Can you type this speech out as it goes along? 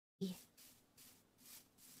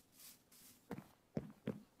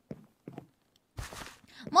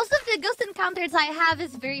Most of the ghost encounters I have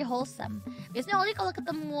is very wholesome. Biasanya Ollie kalau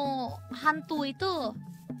ketemu hantu itu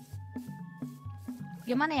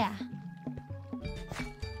gimana ya?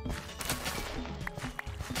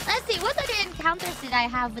 Let's see, what other encounters did I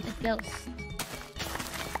have with a ghost?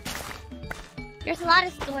 There's a lot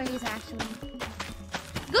of stories actually.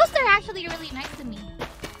 Ghosts are actually really nice to me.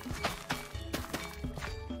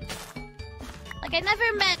 Like I never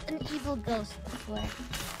met an evil ghost before.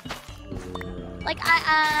 Like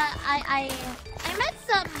I met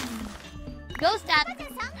some ghosts that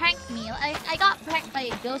pranked me. I got pranked by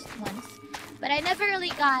a ghost once, but I never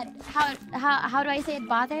really got how do I say it,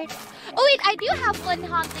 bothered? Oh wait, I do have one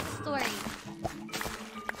haunting story.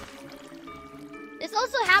 This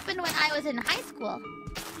also happened when I was in high school.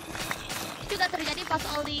 Juga terjadi pas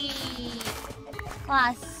Ollie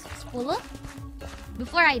kelas 10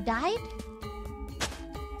 before I died.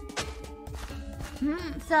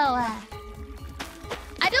 So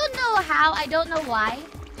I don't know how, I don't know why.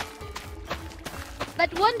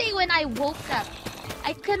 But one day when I woke up,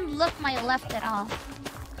 I couldn't look my left at all.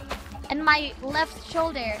 And my left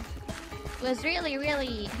shoulder was really,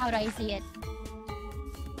 how do I see it?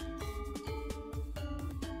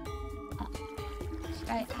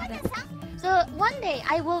 Right, so one day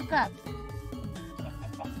I woke up.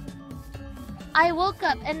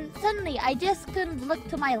 And suddenly I just couldn't look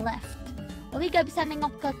to my left. Ollie gak bisa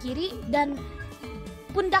nengok ke kiri dan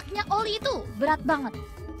pundaknya Ollie itu berat banget.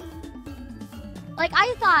 Like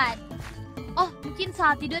I thought, oh mungkin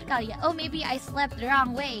salah tidur kali ya. Oh maybe I slept the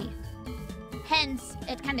wrong way. Hence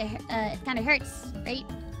it kind of hurts, right?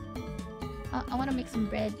 I want to make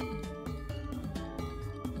some bread.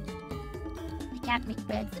 I can't make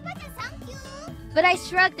bread. But I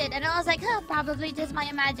shrugged it and I was like, huh, probably just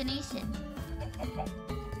my imagination.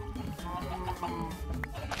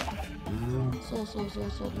 So.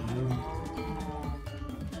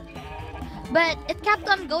 But it kept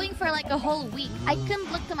on going for like a whole week. I couldn't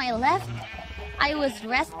look to my left. I was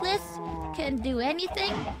restless, couldn't do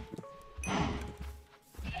anything.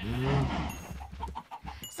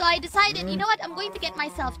 So I decided, you know what, I'm going to get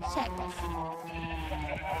myself checked.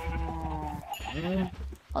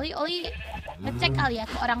 Ollie ngecek kali ya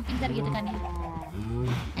ke orang pintar gitu kan ya.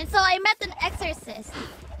 And so I met an exorcist.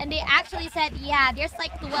 And they actually said, yeah, there's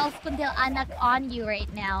like 12 kuntilanak on you right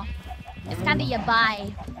now. It's kinda yabay.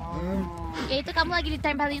 Ya itu kamu lagi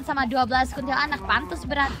ditempelin sama 12 kuntilanak, pantas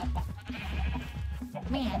berat.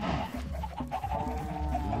 Man.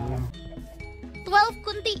 12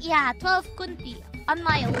 kunti, yeah, 12 kunti on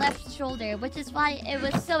my left shoulder, which is why it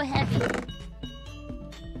was so heavy.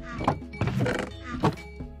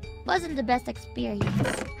 Wasn't the best experience.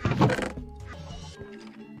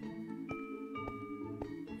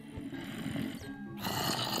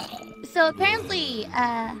 So apparently,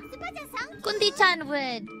 Kunti-chan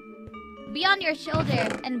would be on your shoulder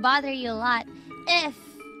and bother you a lot if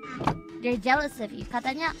they're jealous of you.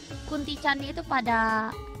 Katanya Kunti-chan itu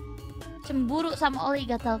pada cemburu sama Ollie,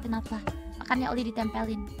 gak tau kenapa. Makanya Ollie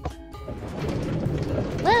ditempelin.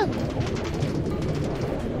 Well,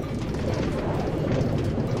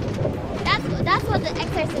 that's what the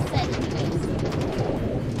exorcist said anyways.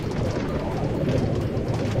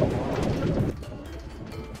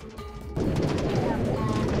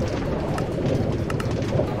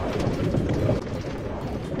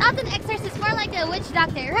 Not an exorcist, more like a witch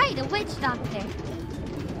doctor. Right, a witch doctor.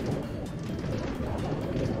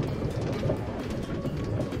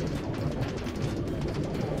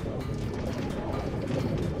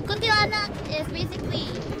 Kuntilanak is basically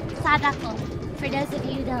sadako, for those of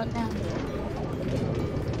you who don't know.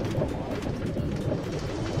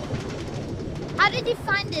 How did you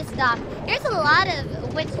find this doc? There's a lot of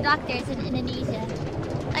witch doctors in Indonesia.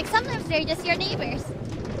 Like sometimes they're just your neighbors.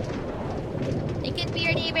 They could be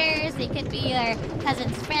your neighbors, they could be your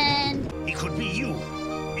cousin's friend. It could be you.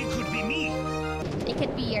 It could be me. They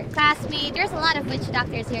could be your classmate. There's a lot of witch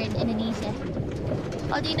doctors here in Indonesia.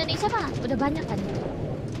 Oh, di Indonesia mah udah banyak kan?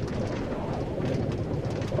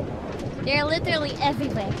 They're literally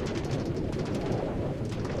everywhere.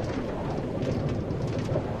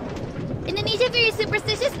 Indonesia very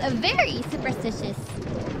superstitious? Very superstitious.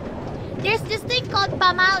 There's this thing called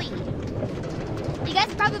pamali. You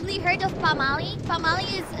guys probably heard of pamali. Pamali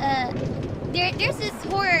is there's this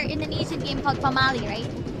horror Indonesian game called pamali, right?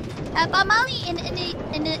 Pamali in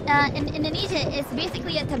Indonesia is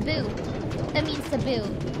basically a taboo. That means taboo.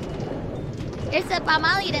 There's a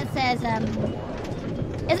pamali that says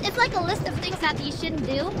it's like a list of things that you shouldn't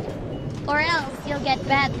do, or else you'll get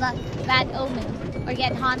bad luck, bad omen, or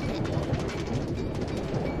get haunted.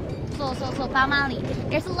 So pamali.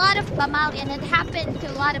 There's a lot of pamali, and it happened to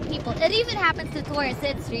a lot of people. It even happens to tourists.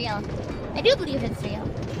 It's real. I do believe it's real.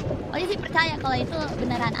 Oli sih percaya kalau itu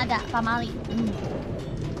beneran ada pamali.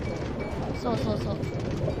 So.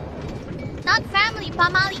 Not family,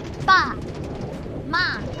 pamali. Pa.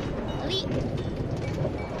 Ma. Li.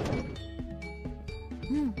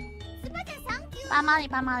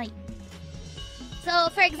 Pamali. So,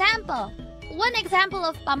 for example, one example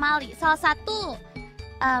of pamali, salah satu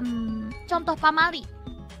contoh pamali.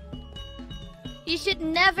 You should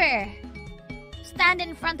never stand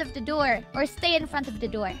in front of the door or stay in front of the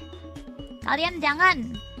door. Kalian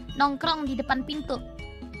jangan nongkrong di depan pintu.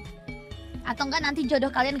 Atau enggak nanti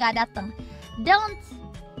jodoh kalian gak datang. Don't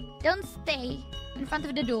stay in front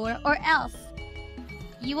of the door or else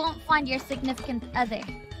you won't find your significant other.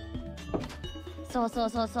 So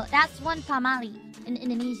that's one pamali in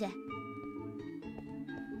Indonesia.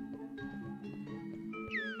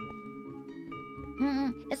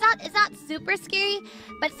 It's not super scary,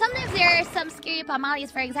 but sometimes there are some scary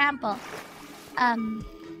pamalis. For example,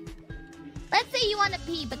 let's say you want to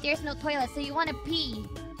pee but there's no toilet, so you want to pee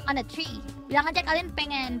on a tree. Bilang aja kalian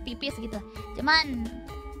pengen pipis gitu, cuman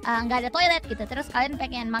nggak ada toilet gitu, terus kalian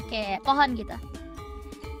pengen make pohon gitu.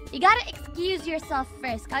 You gotta excuse yourself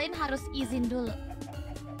first. Kalian harus izin dulu.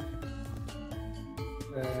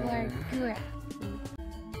 For good.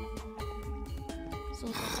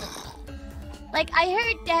 So. Like, I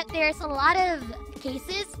heard that there's a lot of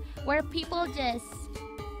cases where people just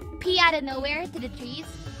pee out of nowhere to the trees.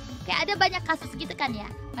 Kayak ada banyak kasus gitu kan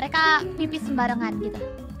ya. Mereka pipis sembarangan gitu.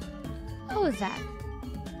 What was that?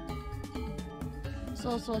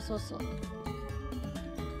 So.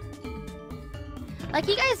 Like,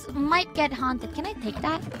 you guys might get haunted. Can I take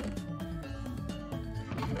that?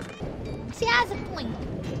 She has a point.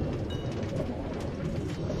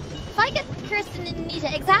 If I get cursed in Indonesia,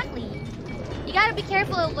 exactly. You gotta be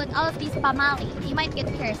careful with all of these pamali. You might get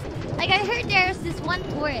cursed. Like, I heard there's this one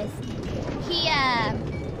tourist. He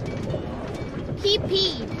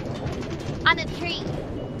peed on a tree.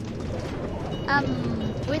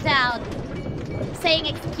 Without saying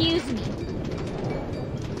excuse me.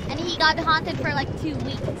 And he got haunted for like 2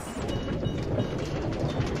 weeks.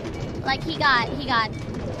 Like, he got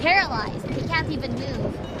paralyzed. He can't even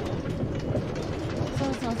move.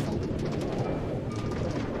 So.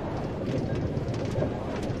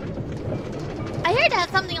 I heard that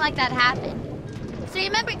something like that happened. So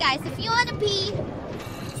remember, guys, if you want to pee,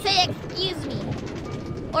 say excuse me.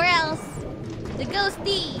 Or else the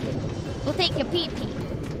ghostie will take your pee-pee.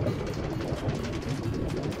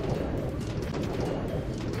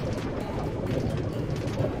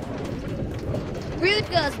 Rude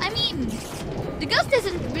ghost. I mean, the ghost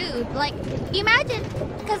isn't rude. Like, imagine,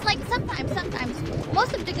 because like sometimes,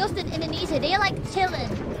 most of the ghosts in Indonesia, they like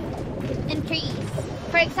chilling in trees.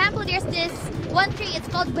 For example, there's this one tree, it's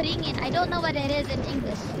called beringin. I don't know what it is in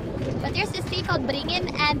English. But there's this tree called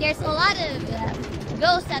beringin, and there's a lot of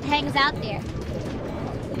ghosts that hangs out there.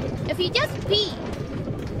 If you just pee,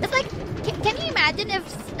 it's like, can you imagine if,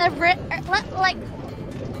 like,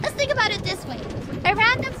 let's think about it this way. A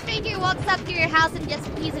random stranger walks up to your house and just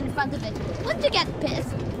pees in front of it. Wouldn't you get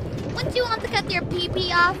pissed? Wouldn't you want to cut your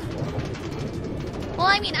pee-pee off? Well,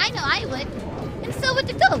 I mean, I know I would. And so would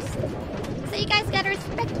the ghost. So you guys gotta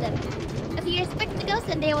respect them. If you respect the ghost,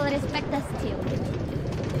 then they will respect us too.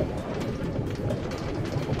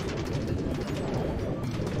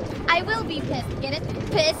 I will be pissed. Get it?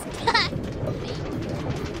 Pissed.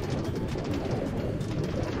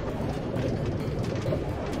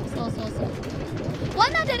 So.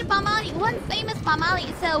 One other pamali, one famous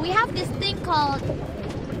pamali. So we have this thing called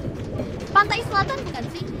Pantai Selatan, bukan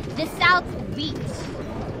sih? The South Beach.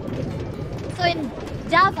 So in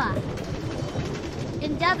Java,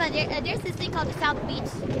 there's this thing called the South Beach.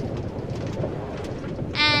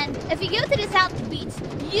 And if you go to the South Beach,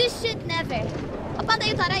 you should never.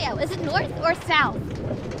 Pantai Utara ya? Is it north or south?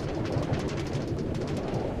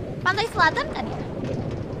 Pantai Selatan kan ya?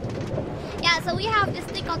 Yeah, so we have this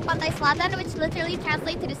thing called Pantai Selatan, which literally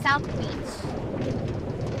translates to the South Beach.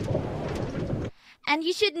 And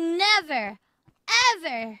you should never,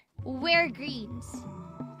 ever wear greens.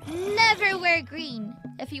 Never wear green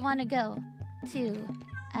if you want to go to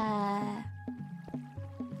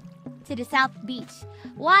the South Beach.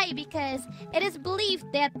 Why? Because it is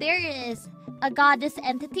believed that there is a goddess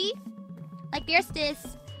entity. Like, there's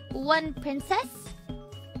this one princess.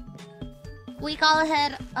 We call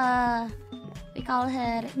her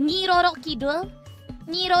Nyi Roro Kidul.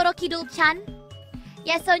 Nyi Roro Kidul Chan.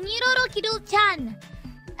 Yeah, so Nyi Roro Kidul Chan,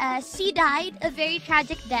 she died a very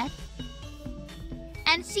tragic death.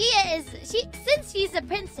 And since she's a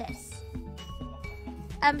princess,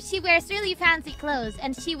 she wears really fancy clothes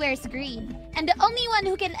and she wears green. And the only one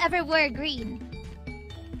who can ever wear green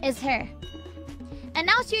is her. And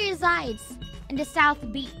now she resides in the South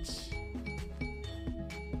Beach.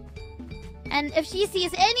 And if she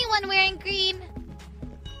sees anyone wearing green,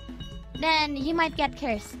 then you might get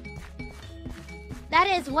cursed. That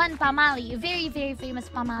is one pamali, a very, very famous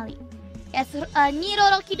pamali. Yes,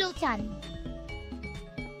 Niroro Kidul-chan.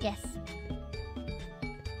 Yes.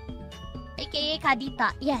 AKA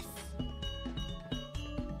Kadita, yes.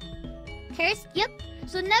 Cursed? Yep.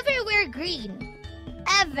 So never wear green.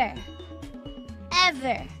 Ever.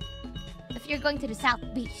 Ever. If you're going to the South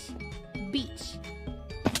Beach. Beach.